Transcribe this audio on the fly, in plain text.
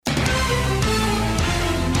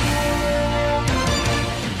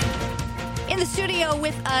studio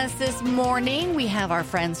with us this morning, we have our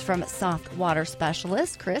friends from Soft Water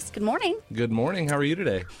Specialist. Chris, good morning. Good morning. How are you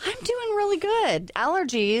today? I'm doing really good.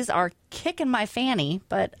 Allergies are kicking my fanny,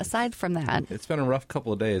 but aside from that... It's been a rough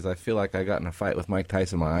couple of days. I feel like I got in a fight with Mike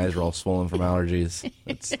Tyson. My eyes are all swollen from allergies.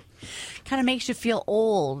 Kind of makes you feel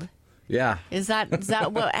old. Yeah. Is that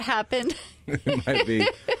what happened? It might be.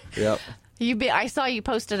 Yep. I saw you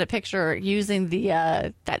posted a picture using the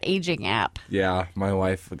that aging app. Yeah, my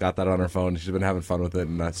wife got that on her phone. She's been having fun with it,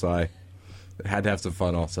 and that's why I had to have some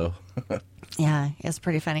fun also. Yeah, it's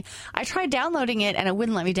pretty funny. I tried downloading it, and it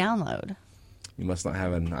wouldn't let me download. You must not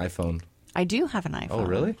have an iPhone. I do have an iPhone. Oh,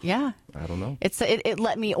 really? Yeah. I don't know. It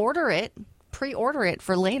let me pre-order it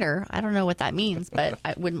for later. I don't know what that means, but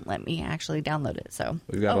it wouldn't let me actually download it. So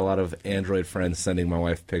we've got a lot of Android friends sending my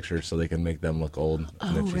wife pictures so they can make them look old,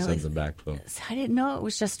 and then she sends them back to them. I didn't know it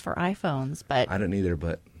was just for iPhones, but I didn't either.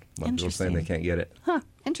 But a lot of people are saying they can't get it. Huh?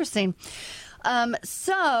 Interesting.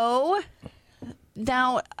 So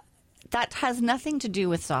now that has nothing to do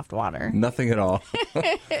with soft water. Nothing at all.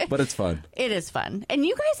 But it's fun. It is fun. And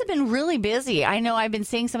you guys have been really busy. I know I've been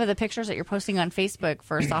seeing some of the pictures that you're posting on Facebook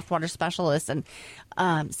for Soft Water Specialists and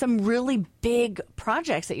some really big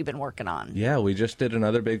projects that you've been working on. Yeah, we just did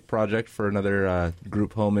another big project for another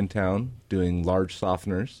group home in town doing large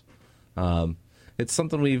softeners. It's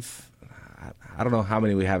something I don't know how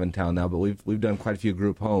many we have in town now, but we've done quite a few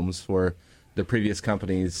group homes where the previous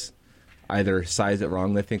companies either size it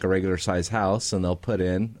wrong. They think a regular size house, and they'll put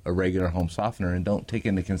in a regular home softener and don't take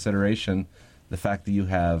into consideration the fact that you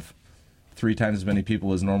have 3 times as many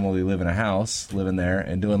people as normally live in a house living there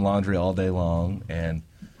and doing laundry all day long, and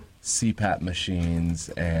CPAP machines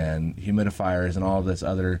and humidifiers and all of this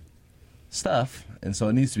other stuff. And so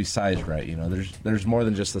it needs to be sized right. You know, there's more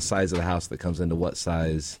than just the size of the house that comes into what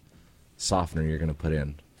size softener you're going to put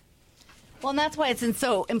in. Well, and that's why it's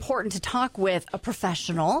so important to talk with a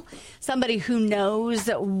professional, somebody who knows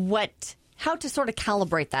how to sort of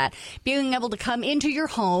calibrate that, being able to come into your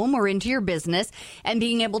home or into your business and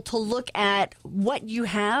being able to look at what you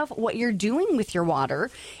have, what you're doing with your water,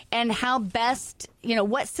 and how best,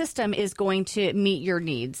 what system is going to meet your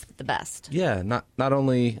needs the best. Yeah, not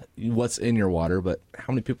only what's in your water, but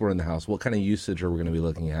how many people are in the house, what kind of usage are we going to be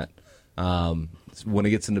looking at? When it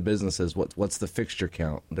gets into businesses, what's the fixture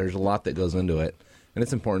count? There's a lot that goes into it, and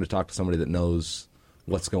it's important to talk to somebody that knows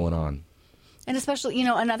what's going on. And especially,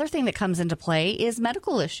 another thing that comes into play is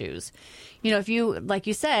medical issues. If you, like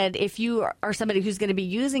you said, if you are somebody who's going to be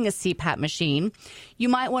using a CPAP machine, you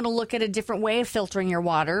might want to look at a different way of filtering your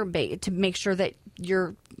water to make sure that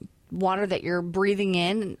your water that you're breathing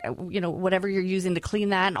in, whatever you're using to clean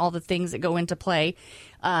that and all the things that go into play,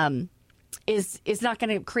 is not going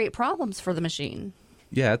to create problems for the machine.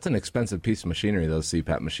 Yeah, it's an expensive piece of machinery, those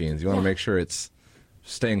CPAP machines. You want to make sure it's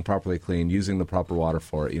staying properly clean, using the proper water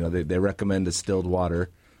for it. They recommend distilled water,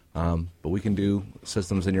 but we can do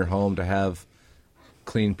systems in your home to have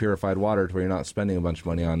clean, purified water to where you're not spending a bunch of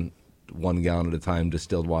money on 1 gallon at a time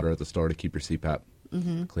distilled water at the store to keep your CPAP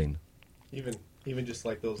clean. Even just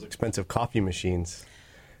like those expensive coffee machines,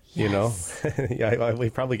 Yes. Yeah, we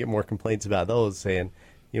probably get more complaints about those saying,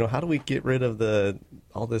 how do we get rid of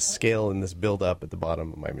all this scale and this buildup at the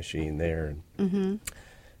bottom of my machine there?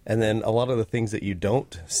 And then a lot of the things that you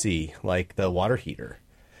don't see, like the water heater.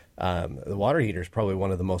 The water heater is probably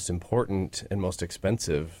one of the most important and most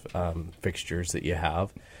expensive fixtures that you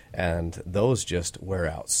have. And those just wear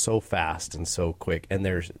out so fast and so quick. And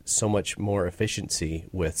there's so much more efficiency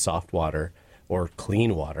with soft water or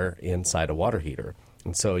clean water inside a water heater.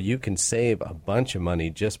 And so you can save a bunch of money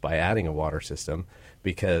just by adding a water system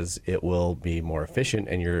because it will be more efficient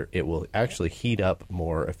and it will actually heat up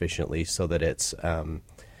more efficiently so that it's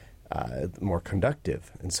more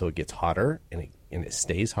conductive. And so it gets hotter and it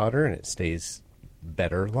stays hotter and it stays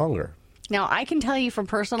better longer. Now, I can tell you from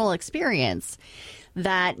personal experience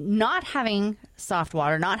that not having soft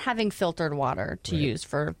water, not having filtered water to use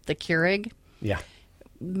for the Keurig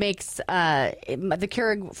makes the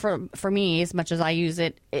Keurig, for me, as much as I use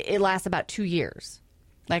it, it lasts about 2 years.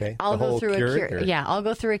 Like I'll go through I'll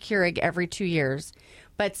go through a Keurig every 2 years.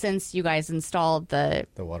 But since you guys installed the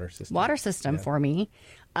water system for me,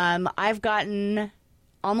 I've gotten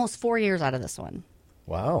almost 4 years out of this one.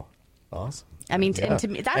 Wow. Awesome. I mean, and to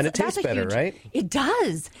me, it tastes better, right? It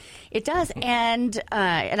does. It does. And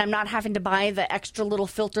I'm not having to buy the extra little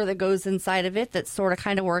filter that goes inside of it that sort of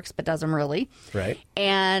kind of works but doesn't really. Right.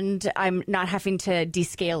 And I'm not having to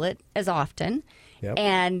descale it as often. Yep.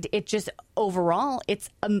 And it just overall, it's,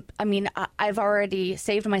 I've already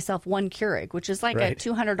saved myself one Keurig, which is like a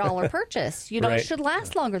 $200 purchase. You know, it should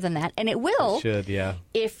last longer than that. And it will. It should, yeah.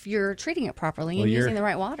 If you're treating it properly and using the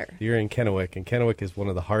right water. You're in Kennewick, and Kennewick is one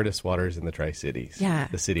of the hardest waters in the Tri-Cities. Yeah.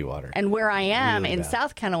 The city water. And where I am really in bad.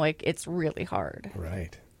 South Kennewick, it's really hard.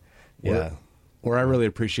 Right. Yeah. Where I really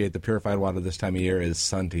appreciate the purified water this time of year is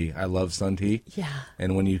Sun Tea. I love Sun Tea. Yeah.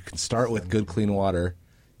 And when you can start with good, clean water,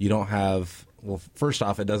 you don't have... Well, first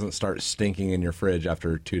off, it doesn't start stinking in your fridge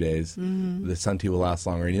after 2 days. Mm-hmm. The Sun Tea will last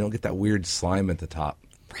longer, and you don't get that weird slime at the top.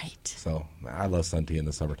 Right. So I love Sun Tea in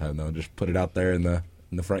the summertime, though. Just put it out there in the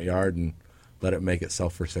front yard and let it make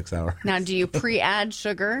itself for 6 hours. Now, do you pre-add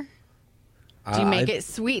sugar? Do you make it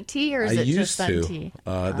sweet tea, or is it just Sun Tea?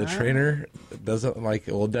 The trainer doesn't like...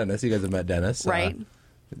 Well, Dennis, you guys have met Dennis. Right.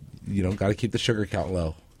 Got to keep the sugar count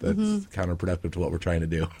low. That's counterproductive to what we're trying to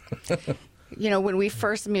do. When we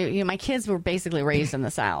first moved, my kids were basically raised in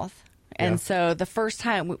the South. And so the first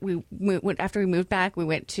time we went, after we moved back, we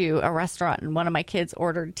went to a restaurant, and one of my kids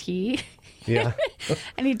ordered tea. Yeah.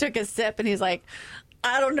 And he took a sip, and he's like,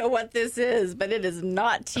 I don't know what this is, but it is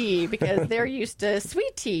not tea, because they're used to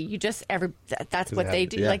sweet tea. That's what they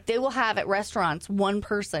do. Yeah. Like, they will have at restaurants one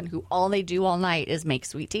person who all they do all night is make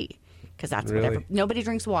sweet tea, because that's Really? nobody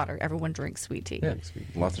drinks water. Everyone drinks sweet tea. Yeah,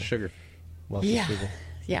 lots of sugar. Lots of sugar.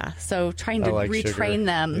 Yeah. So trying to I like retrain sugar.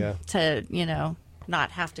 them Yeah. to,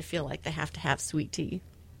 not have to feel like they have to have sweet tea.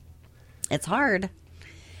 It's hard.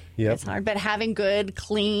 Yep. It's hard. But having good,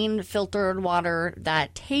 clean, filtered water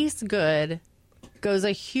that tastes good goes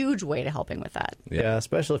a huge way to helping with that. Yeah,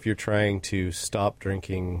 especially if you're trying to stop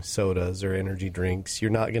drinking sodas or energy drinks.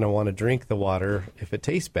 You're not going to want to drink the water if it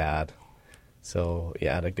tastes bad. So you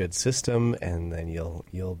add a good system, and then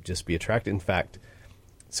you'll just be attracted. In fact,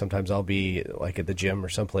 sometimes I'll be like at the gym or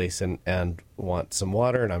someplace and want some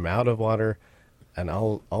water, and I'm out of water, and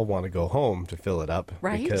I'll want to go home to fill it up.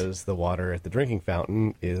 Right. Because the water at the drinking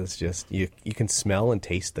fountain is just, you can smell and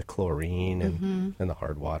taste the chlorine and the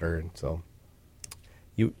hard water, and so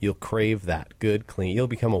you'll crave that good, clean. You'll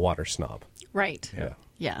become a water snob. Right. Yeah.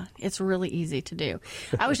 Yeah, it's really easy to do.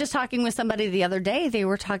 I was just talking with somebody the other day. They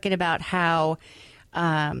were talking about how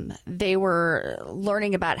they were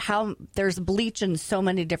learning about how there's bleach in so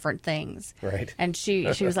many different things. Right. And she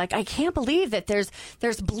was like, I can't believe that there's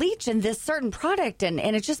bleach in this certain product, and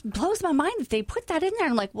it just blows my mind that they put that in there.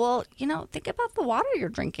 I'm like, well, think about the water you're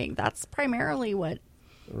drinking. That's primarily what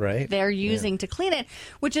they're using to clean it,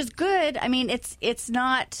 which is good. I mean, it's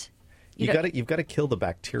not... You've got to kill the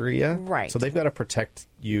bacteria. Right. So they've got to protect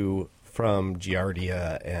you from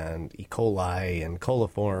Giardia and E. coli and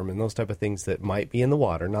coliform and those type of things that might be in the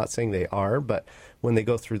water. Not saying they are, but when they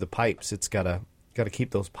go through the pipes, it's got to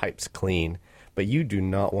keep those pipes clean. But you do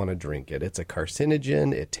not want to drink it. It's a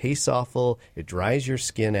carcinogen. It tastes awful. It dries your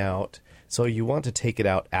skin out. So you want to take it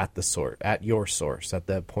out at your source, at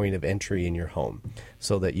the point of entry in your home,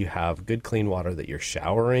 so that you have good, clean water that you're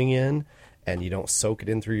showering in, and you don't soak it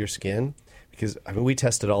in through your skin. Because we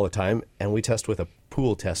test it all the time, and we test with a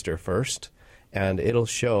pool tester first, and it'll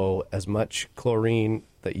show as much chlorine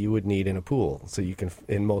that you would need in a pool, so you can,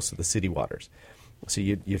 in most of the city waters. So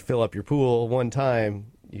you fill up your pool one time,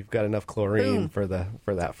 you've got enough chlorine for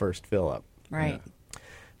that first fill up. Right. Yeah.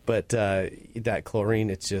 But that chlorine,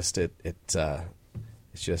 it's just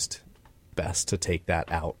best to take that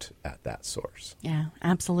out at that source. Yeah,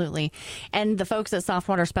 absolutely. And the folks at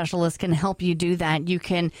Softwater Specialists can help you do that. You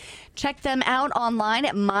can check them out online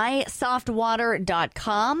at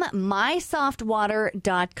mysoftwater.com,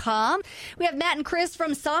 mysoftwater.com. We have Matt and Chris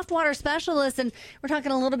from Softwater Specialists, and we're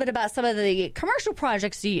talking a little bit about some of the commercial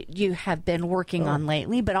projects you have been working on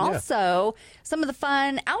lately, but also some of the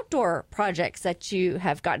fun outdoor projects that you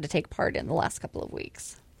have gotten to take part in the last couple of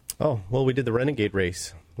weeks. Oh, well, we did the Renegade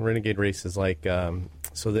Race. The Renegade Race is like,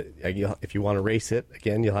 so that if you want to race it,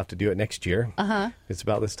 again, you'll have to do it next year. It's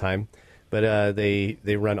about this time. But they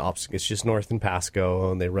run obstacles. It's just north in Pasco,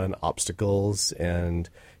 and they run obstacles and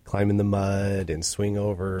climb in the mud and swing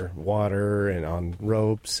over water and on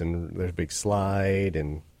ropes, and there's a big slide,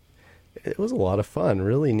 and it was a lot of fun,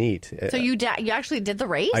 really neat. So you actually did the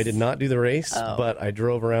race? I did not do the race, but I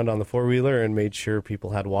drove around on the four-wheeler and made sure people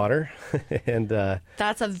had water. And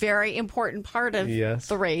that's a very important part of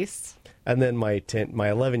the race. And then my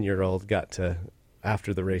 11-year-old got to,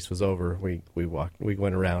 after the race was over, we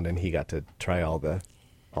went around, and he got to try all the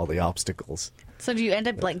obstacles. So do you end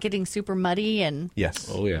up getting super muddy and?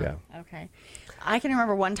 Yes. Oh yeah. Okay. I can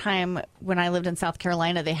remember one time when I lived in South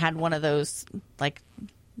Carolina, they had one of those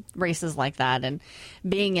races like that, and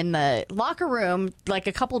being in the locker room like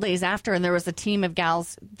a couple days after, and there was a team of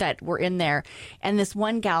gals that were in there, and this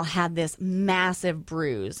one gal had this massive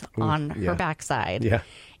bruise on her backside. Yeah.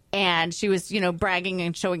 And she was, bragging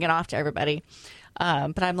and showing it off to everybody.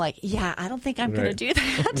 But I'm like, I don't think I'm going to do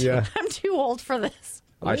that. Yeah. I'm too old for this.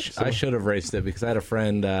 I should have raced it because I had a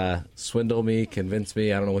friend swindle me, convince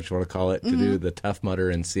me, I don't know what you want to call it, to do the Tough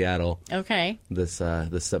Mudder in Seattle. Okay. This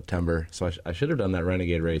September. So I should have done that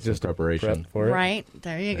Renegade race just in preparation. For it. Right.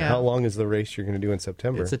 There you go. How long is the race you're going to do in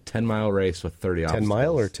September? It's a 10-mile race with 30 obstacles. 10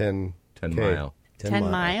 mile or 10? 10 mile.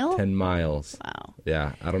 10 mile? 10 miles. Wow.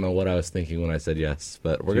 Yeah. I don't know what I was thinking when I said yes,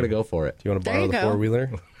 but we're going to go for it. Do you want to borrow the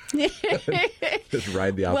four-wheeler? Just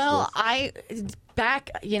ride the obstacles. Well,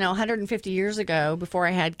 back, 150 years ago, before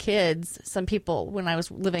I had kids, some people, when I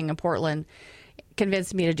was living in Portland,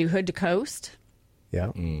 convinced me to do Hood to Coast.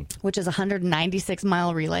 Yeah. Which is a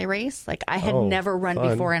 196-mile relay race. Like, I had never run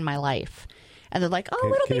before in my life. And they're like, it'll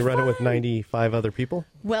be fun. Can you run it with 95 other people?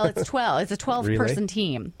 Well, it's 12. It's a 12-person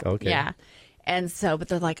team. Okay. Yeah. And so, but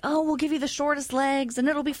they're like, we'll give you the shortest legs and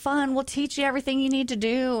it'll be fun. We'll teach you everything you need to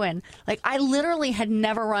do. And like, I literally had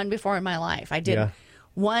never run before in my life. I did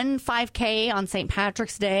one 5K on St.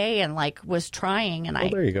 Patrick's Day and like was trying, and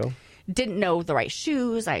there you go. Didn't know the right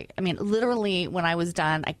shoes. I mean, literally when I was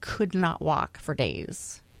done, I could not walk for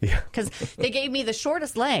days. Yeah. Because they gave me the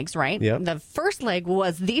shortest legs, right? Yeah. The first leg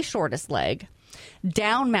was the shortest leg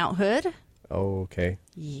down Mount Hood. Oh, okay.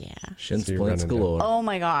 Yeah. Shin splints galore. Oh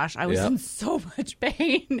my gosh, I was in so much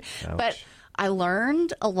pain. Ouch. But I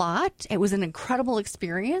learned a lot. It was an incredible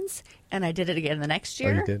experience, and I did it again the next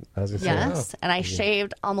year. Oh, you did? I was going to say. Yes, and I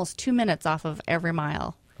shaved almost 2 minutes off of every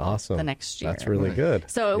mile. Awesome. The next year. That's really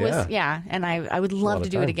good. So it was, and I would love to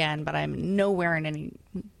do time. it again, but I'm nowhere in any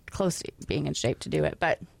close to being in shape to do it.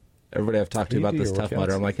 But everybody I've talked to about this Tough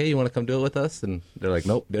Mudder, I'm like, hey, you want to come do it with us? And they're like,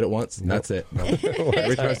 nope, did it once, and that's it.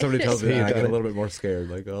 Every time somebody tells me that, I get a little bit more scared.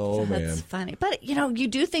 Like, oh, man. That's funny. But, you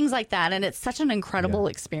do things like that, and it's such an incredible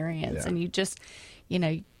experience. And you just,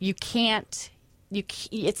 you can't,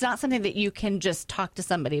 it's not something that you can just talk to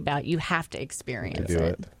somebody about. You have to experience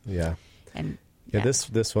it. Yeah. And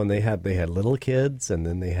this one, they had little kids, and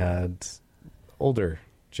then they had older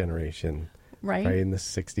generation. Right. In the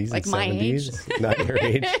 60s like and 70s. My age? Not your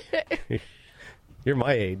age. You're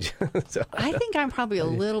my age. So, I think I'm probably a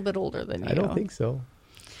little bit older than you. I don't think so.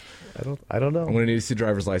 I don't know. I'm going to need to see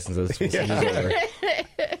driver's licenses.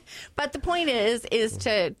 But the point is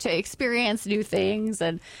to experience new things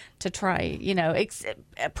and to try,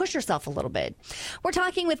 push yourself a little bit. We're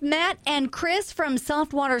talking with Matt and Chris from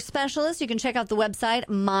Soft Water Specialists. You can check out the website,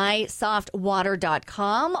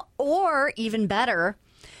 mysoftwater.com, or even better,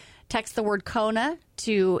 text the word Kona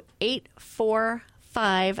to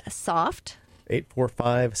 845-SOFT.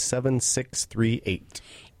 845-7638.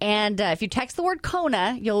 And if you text the word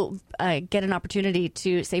Kona, you'll get an opportunity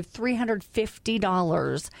to save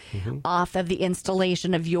 $350 off of the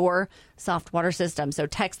installation of your soft water system. So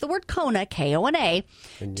text the word Kona, K-O-N-A,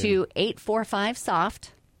 to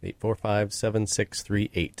 845-SOFT.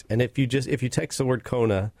 845-7638. And if you text the word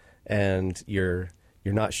Kona and you're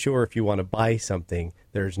not sure if you want to buy something,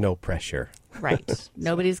 there's no pressure. Right.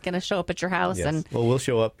 Nobody's going to show up at your house. Yes. And well, we'll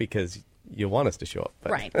show up because you want us to show up.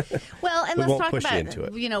 But right. Well, and let's talk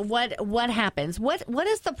about what happens. What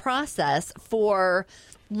is the process for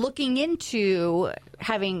looking into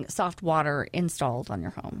having soft water installed on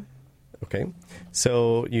your home? Okay.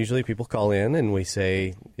 So usually people call in and we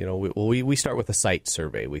say, we start with a site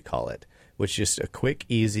survey, we call it, which is just a quick,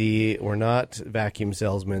 easy. We're not vacuum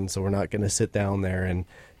salesmen, so we're not going to sit down there and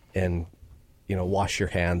wash your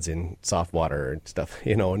hands in soft water and stuff.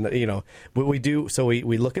 What we do, so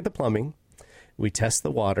we look at the plumbing, we test the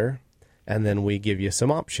water, and then we give you some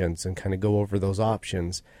options and kind of go over those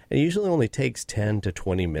options. And it usually only takes 10 to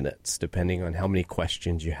 20 minutes, depending on how many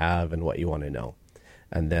questions you have and what you want to know.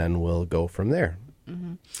 And then we'll go from there.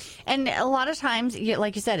 Mm-hmm. And a lot of times,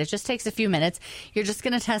 like you said, it just takes a few minutes. You're just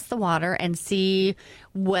going to test the water and see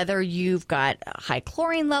whether you've got high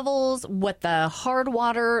chlorine levels, what the hard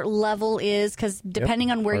water level is, because depending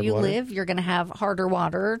on where you live, you're going to have harder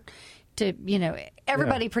water.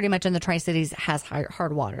 Everybody pretty much in the Tri-Cities has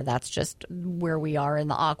hard water. That's just where we are in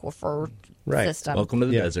the aquifer system. Welcome to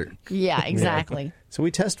the desert. Yeah, exactly. Yeah. So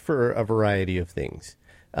we test for a variety of things.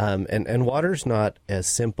 And water's not as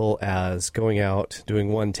simple as going out, doing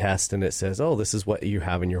one test, and it says, oh, this is what you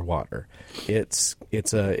have in your water. We have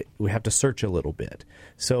to search a little bit.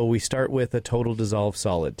 So we start with a total dissolved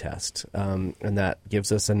solid test, and that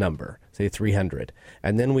gives us a number, say 300.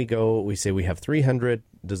 And then we say we have 300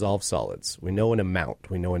 dissolved solids. We know an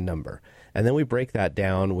amount, we know a number. And then we break that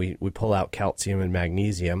down. We pull out calcium and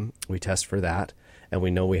magnesium. We test for that, and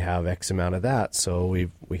we know we have X amount of that. So we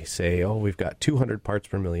say, oh, we've got 200 parts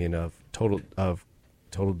per million of total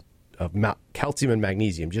calcium and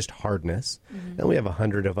magnesium, just hardness. Then we have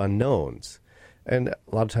 100 of unknowns. And a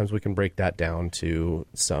lot of times we can break that down to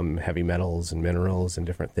some heavy metals and minerals and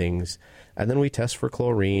different things. And then we test for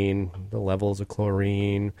chlorine, the levels of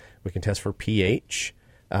chlorine. We can test for pH.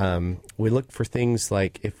 We look for things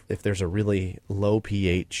like if there's a really low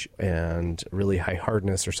pH and really high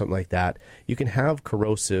hardness or something like that, you can have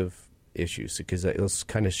corrosive issues because those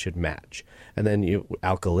kind of should match. And then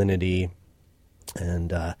alkalinity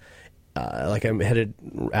and like I'm headed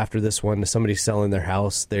after this one to somebody selling their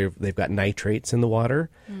house. They've got nitrates in the water,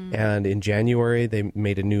 and in January they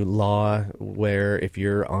made a new law where if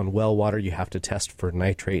you're on well water, you have to test for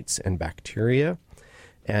nitrates and bacteria.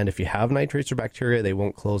 And if you have nitrates or bacteria, they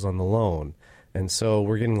won't close on the loan. And so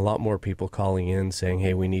we're getting a lot more people calling in saying,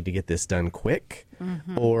 hey, we need to get this done quick,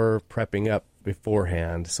 or prepping up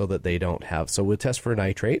beforehand so that they don't have. So we'll test for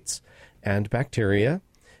nitrates and bacteria.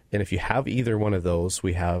 And if you have either one of those,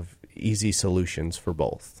 we have easy solutions for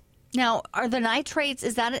both. Now, are the nitrates,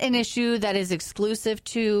 is that an issue that is exclusive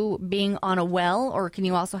to being on a well, or can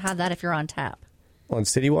you also have that if you're on tap? On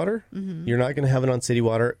city water? You're not going to have it on city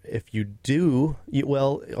water. If you do,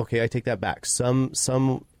 I take that back.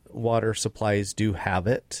 Some water supplies do have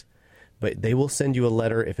it, but they will send you a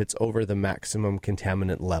letter if it's over the maximum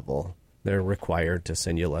contaminant level. They're required to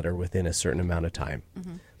send you a letter within a certain amount of time.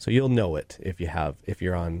 So you'll know it if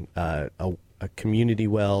you're on a community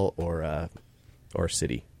well or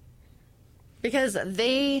city. Because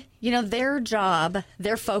they, their job,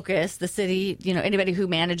 their focus, the city, anybody who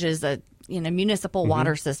manages a municipal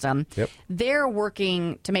water system, they're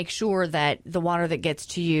working to make sure that the water that gets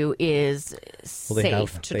to you is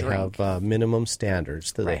safe to drink. They have minimum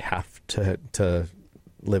standards that they have to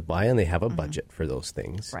live by, and they have a budget for those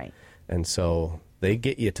things. Right. And so they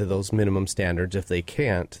get you to those minimum standards. If they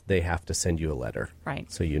can't, they have to send you a letter.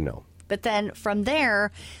 Right. So you know. But then from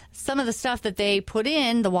there, some of the stuff that they put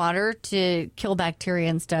in the water to kill bacteria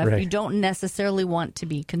and stuff, you don't necessarily want to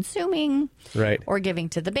be consuming or giving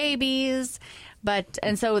to the babies.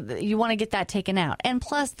 And so you want to get that taken out. And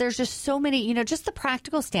plus, there's just so many, just the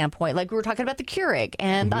practical standpoint, like we were talking about the Keurig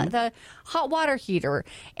and the hot water heater.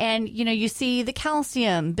 And, you see the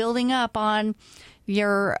calcium building up on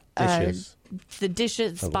your dishes. The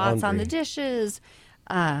dishes, spots on the dishes.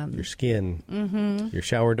 Your skin, your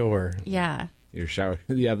shower door. Yeah. Your shower.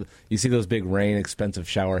 You see those big rain expensive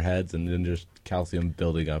shower heads, and then just calcium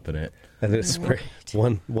building up in it. And it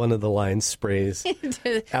one of the lines sprays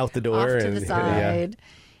out the door off to and the side.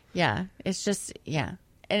 Yeah. It's just and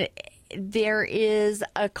there is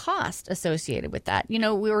a cost associated with that.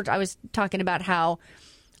 I was talking about how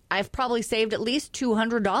I've probably saved at least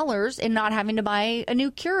 $200 in not having to buy a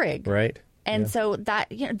new Keurig. Right. And so that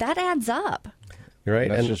adds up. You're right.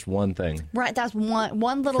 That's just one thing. Right. That's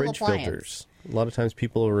one little fridge appliance. Filters. A lot of times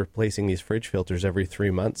people are replacing these fridge filters every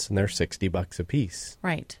 3 months, and they're $60 a piece.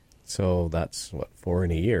 Right. So that's $4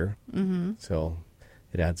 in a year. So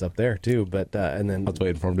it adds up there too. But and then I was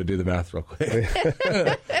waiting for him to do the math real quick.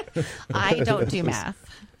 I don't do math.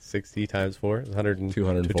 60 times 4 is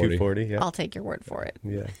 240. 240. Yeah. I'll take your word for it.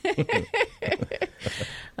 Yeah.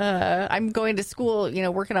 I'm going to school,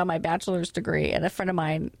 working on my bachelor's degree, and a friend of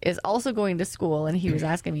mine is also going to school, and he was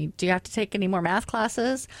asking me, do you have to take any more math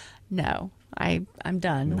classes? No, I'm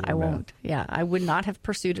done. I won't. Yeah, I would not have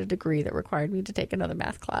pursued a degree that required me to take another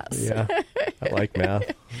math class. Yeah, I like math.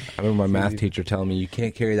 I remember my math teacher telling me you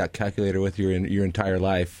can't carry that calculator with you in your entire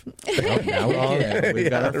life. Now we can. We've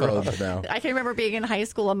got our phones now. I can remember being in high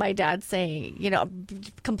school and my dad saying,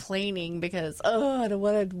 complaining because, I don't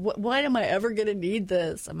want to, why am I ever going to need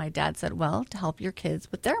this? And my dad said, well, to help your kids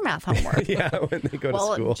with their math homework. Yeah, when they go to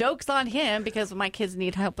school. Well, joke's on him, because when my kids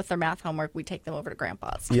need help with their math homework, we take them over to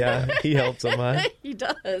Grandpa's. Yeah, he helps them, huh? He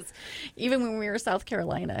does. Even when we were in South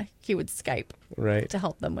Carolina, he would Skype to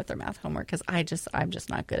help them with their math homework, because I'm just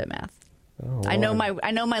not good at math. Oh, I know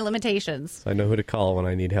my limitations. I know who to call when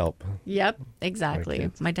I need help. Yep,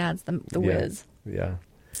 exactly. My dad's the whiz. Yeah.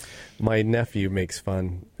 My nephew makes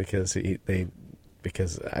fun because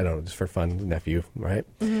because I don't know, just for fun, nephew, right?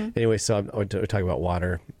 Anyway, so we're talking about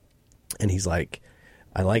water, and he's like,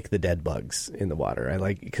 I like the dead bugs in the water.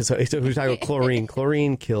 Because we're talking about chlorine.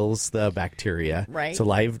 Chlorine kills the bacteria, right? So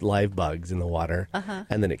live bugs in the water,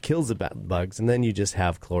 and then it kills the bugs, and then you just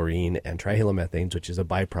have chlorine and trihalomethanes, which is a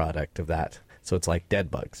byproduct of that. So it's like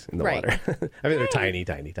dead bugs in the water. I mean, they're tiny,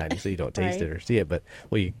 so you don't taste it or see it, but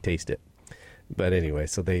you taste it. But anyway,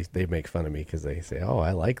 so they make fun of me because they say, "Oh,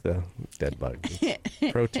 I like the dead bugs.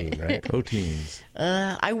 It's protein, right? Proteins."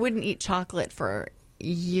 I wouldn't eat chocolate for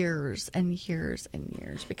years and years and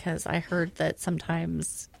years because I heard that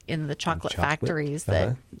sometimes in the chocolate factories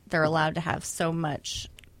that they're allowed to have so much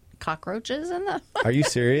cockroaches in them. Are you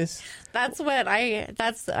serious? That's what I heard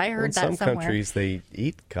that somewhere. Some countries they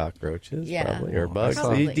eat cockroaches, probably, or bugs.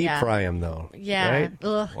 Probably, they deep fry them though. Yeah. Right?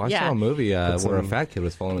 Ugh, Well, I saw a movie where a fat kid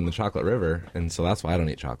was falling in the chocolate river, and so that's why I don't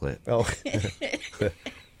eat chocolate. Oh.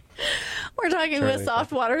 We're talking with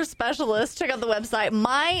soft water specialists. Check out the website,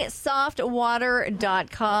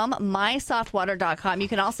 mysoftwater.com, mysoftwater.com. You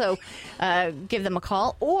can also give them a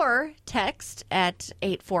call or text at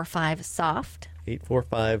 845-SOFT.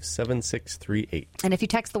 845-7638. And if you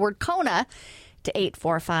text the word Kona to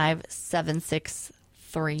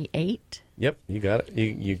 845-7638. Yep, you got it.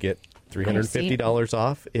 You get $350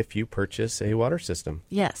 off if you purchase a water system.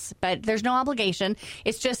 Yes, but there's no obligation.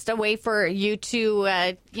 It's just a way for you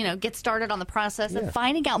to, get started on the process of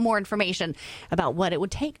finding out more information about what it would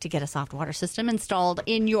take to get a soft water system installed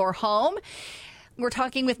in your home. We're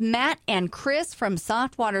talking with Matt and Chris from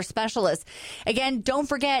Soft Water Specialists. Again, don't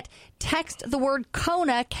forget, text the word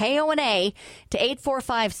Kona, K-O-N-A, to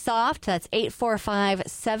 845-SOFT. That's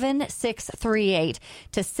 845-7638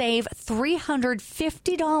 to save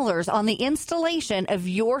 $350 on the installation of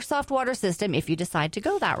your soft water system if you decide to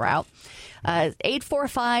go that route.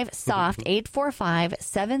 845-SOFT,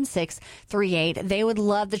 845-7638. They would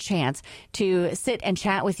love the chance to sit and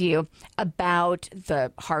chat with you about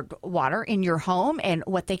the hard water in your home and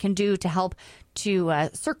what they can do to help to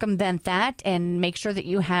circumvent that and make sure that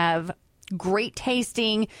you have great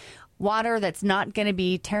tasting water that's not going to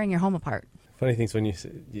be tearing your home apart. Funny things when you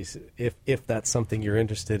if that's something you're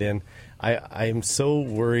interested in, I'm so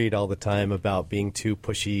worried all the time about being too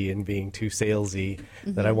pushy and being too salesy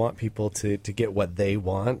that I want people to get what they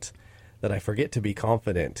want, that I forget to be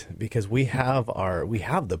confident because we have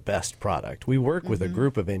the best product. We work with a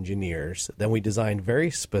group of engineers, then we design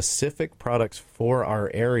very specific products for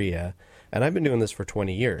our area, and I've been doing this for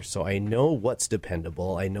 20 years, so I know what's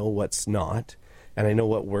dependable, I know what's not, and I know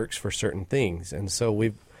what works for certain things, and so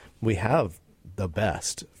we have the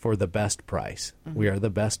best for the best price. We are the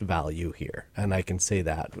best value here, and I can say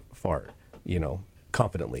that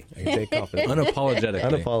confidently. I can say confidently.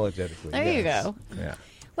 Unapologetically. There you go. Yeah.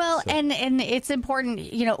 Well, and it's important,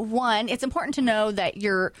 one, it's important to know that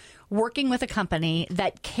you're working with a company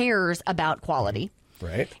that cares about quality.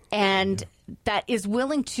 Right. And that is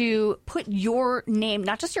willing to put your name,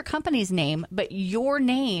 not just your company's name, but your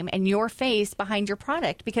name and your face behind your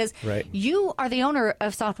product because you are the owner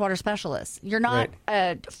of Soft Water Specialists. You're not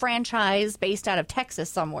a franchise based out of Texas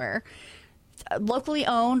somewhere. Locally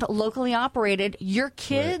owned, locally operated. Your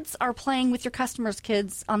kids are playing with your customers'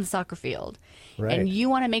 kids on the soccer field. Right. And you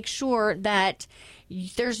want to make sure that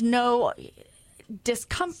there's no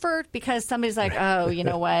discomfort because somebody's like, oh, you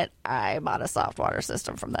know what? I bought a soft water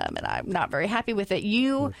system from them and I'm not very happy with it.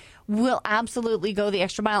 You will absolutely go the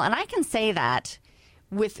extra mile. And I can say that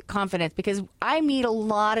with confidence because I meet a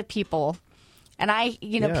lot of people and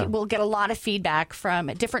we'll get a lot of feedback from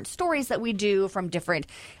different stories that we do, from different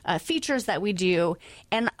features that we do.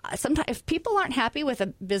 And sometimes if people aren't happy with a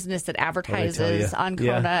business that advertises on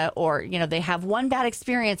Kona or, they have one bad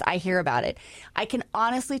experience, I hear about it. I can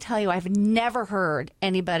honestly tell you I've never heard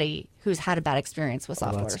anybody who's had a bad experience with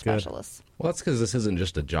Soft Water Specialists. Well, that's because this isn't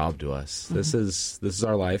just a job to us. This is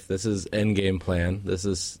our life. This is end game plan. This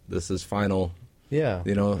is final. Yeah.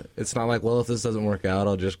 It's not like, well, if this doesn't work out,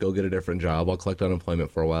 I'll just go get a different job. I'll collect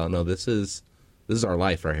unemployment for a while. No, this is our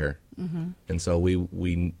life right here. And so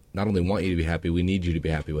we not only want you to be happy, we need you to be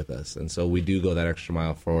happy with us. And so we do go that extra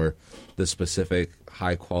mile for the specific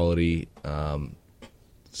high quality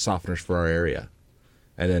softeners for our area.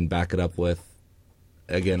 And then back it up with,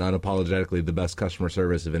 again, unapologetically, the best customer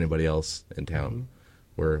service of anybody else in town.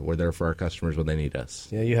 We're there for our customers when they need us.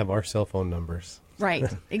 Yeah, you have our cell phone numbers. Right,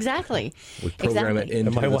 exactly. We program it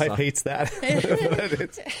into my wife hates that.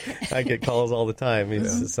 I get calls all the time.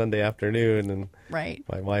 It's a Sunday afternoon, and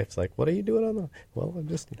my wife's like, "What are you doing on the?" Well, I'm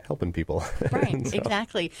just helping people. Right,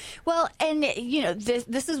 exactly. Well, and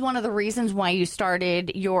this is one of the reasons why you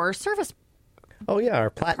started your service. Oh yeah,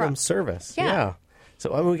 our platinum service. Yeah.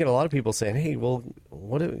 So we get a lot of people saying, "Hey, well,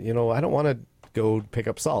 I don't want to go pick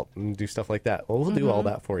up salt and do stuff like that." Well, we'll do all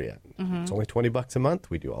that for you. It's only $20 a month.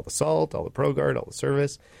 We do all the salt, all the ProGuard, all the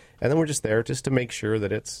service, and then we're just there just to make sure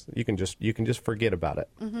that you can just forget about it,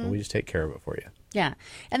 and we just take care of it for you. Yeah,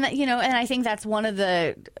 and that, and I think that's one of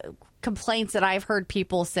the complaints that I've heard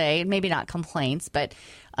people say. Maybe not complaints, but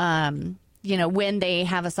when they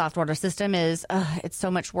have a soft water system is it's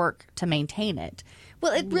so much work to maintain it.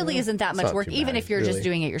 Well, it really isn't that much work, even if you're just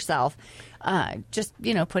doing it yourself. Just,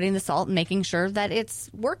 putting the salt and making sure that it's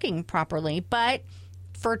working properly. But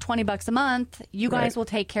for $20 a month, you guys will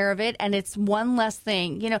take care of it. And it's one less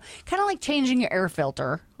thing, kind of like changing your air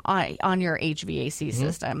filter on your HVAC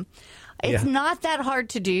system. It's not that hard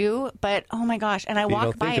to do, but oh my gosh. And I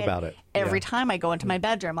walk by it every time I go into my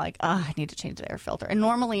bedroom. I'm like, I need to change the air filter. And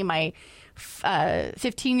normally my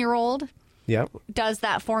 15-year-old does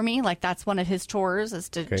that for me. Like, that's one of his chores is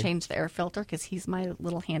to change the air filter because he's my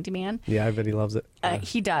little handyman. Yeah, I bet he loves it.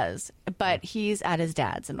 He does, but he's at his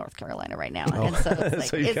dad's in North Carolina right now. And so it's like,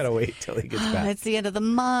 so you got to wait till he gets back. It's the end of the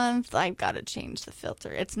month. I've got to change the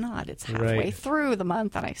filter. It's not. It's halfway through the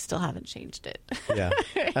month, and I still haven't changed it. Yeah.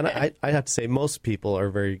 And I have to say, most people are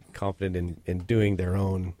very confident in doing their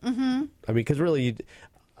own. Mm-hmm. I mean, because really,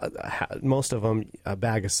 most of them, a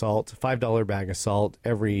bag of salt, $5 bag of salt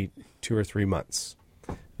every 2 or 3 months,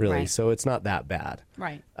 really. Right. So it's not that bad.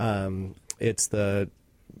 Right. It's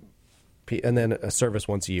and then a service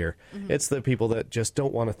once a year. Mm-hmm. It's the people that just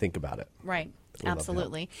don't want to think about it. Right.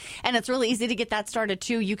 Absolutely. And it's really easy to get that started,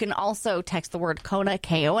 too. You can also text the word Kona,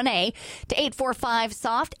 K-O-N-A, to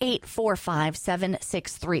 845-SOFT,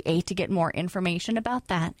 845-7638 to get more information about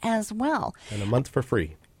that as well. And a month for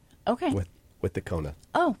free. Okay. With the Kona.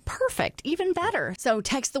 Oh, perfect. Even better. So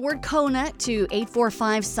text the word Kona to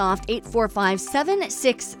 845-SOFT,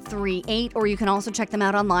 845-7638, or you can also check them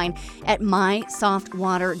out online at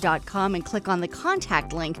mysoftwater.com and click on the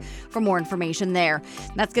contact link for more information there.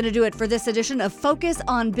 That's going to do it for this edition of Focus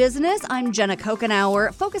on Business. I'm Jenna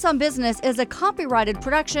Kokenauer. Focus on Business is a copyrighted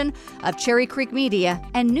production of Cherry Creek Media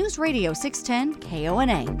and News Radio 610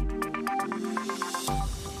 KONA.